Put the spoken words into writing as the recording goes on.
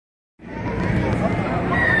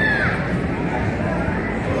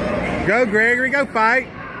Go, Gregory. Go fight.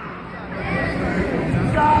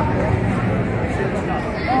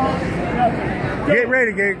 Get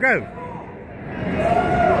ready, Gregory. Go.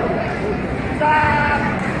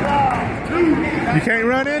 You can't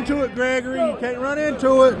run into it, Gregory. You can't run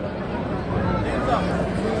into it.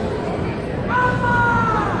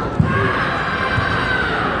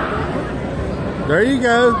 There you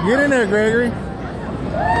go. Get in there, Gregory.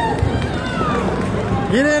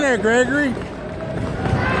 Get in there, Gregory.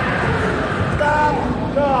 Stop.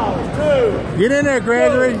 Go. 2. Get in there,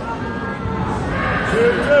 Gregory. 2,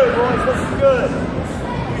 boys. This is good.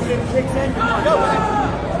 You should kick in. Go.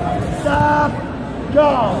 Stop.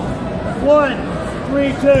 Go. 1,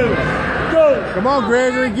 3, 2. Go. Come on,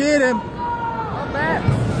 Gregory. Get him.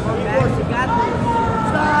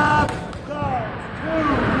 Stop. Go.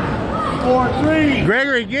 2, 4, 3.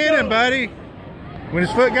 Gregory, get him, buddy. When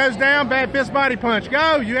his foot goes down, bad fist body punch.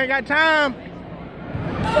 Go. You ain't got time.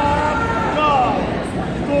 Stop. Go.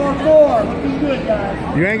 4, 4. Looking good,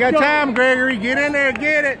 guys. You ain't got time, Gregory. Get in there.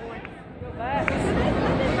 Get it.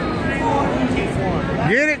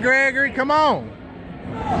 Get it, Gregory. Come on.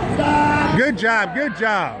 Stop. Good job. Good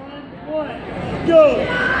job. 1, go.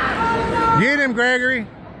 Get him, Gregory.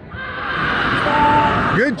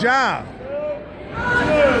 Stop. Good job. 2.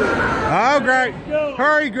 Oh, great.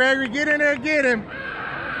 Hurry, Gregory. Get in there. Get him.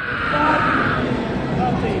 Stop.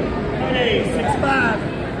 Nothing. Ready. 6, 5.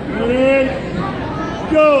 Ready.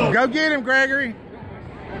 Go. Go get him, Gregory.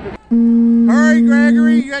 Hurry,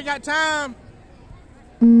 Gregory. You ain't got time.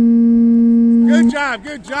 Good job.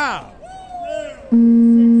 Good job. 6, 6.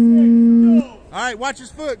 Go. All right, watch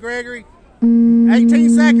his foot, Gregory. 18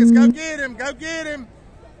 seconds. Go get him. Go get him.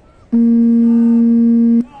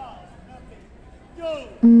 Go.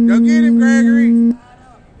 Go get him, Gregory.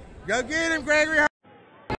 Go get him, Gregory.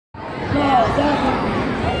 Go.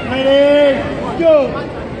 Ready. Go.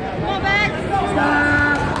 Come back.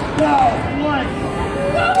 Stop. Go. 1,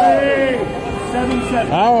 3, 7,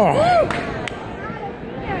 7. Oh.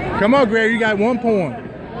 Come on, Gregory. You got 1 point.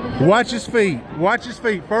 Watch his feet. Watch his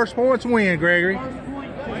feet. First points win, Gregory.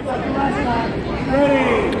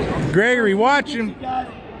 Ready. Gregory, watch him.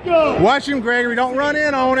 Go. Watch him, Gregory. Don't run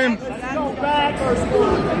in on him. Go back. First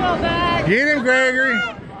one. Come back. Get him, Gregory.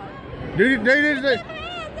 Do this.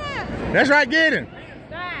 That's right, get him.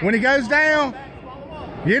 When he goes down,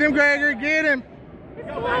 get him, Gregory. Get him.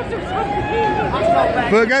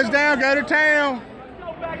 Foot goes down, go to town.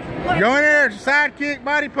 Go in there, side kick,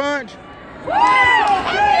 body punch.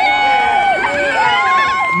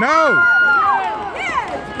 No.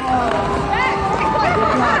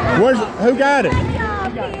 Who got it?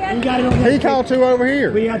 He got it over there. He called 2 over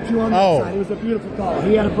here. We had 2 on the side. It was a beautiful call.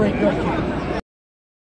 He had a break right here.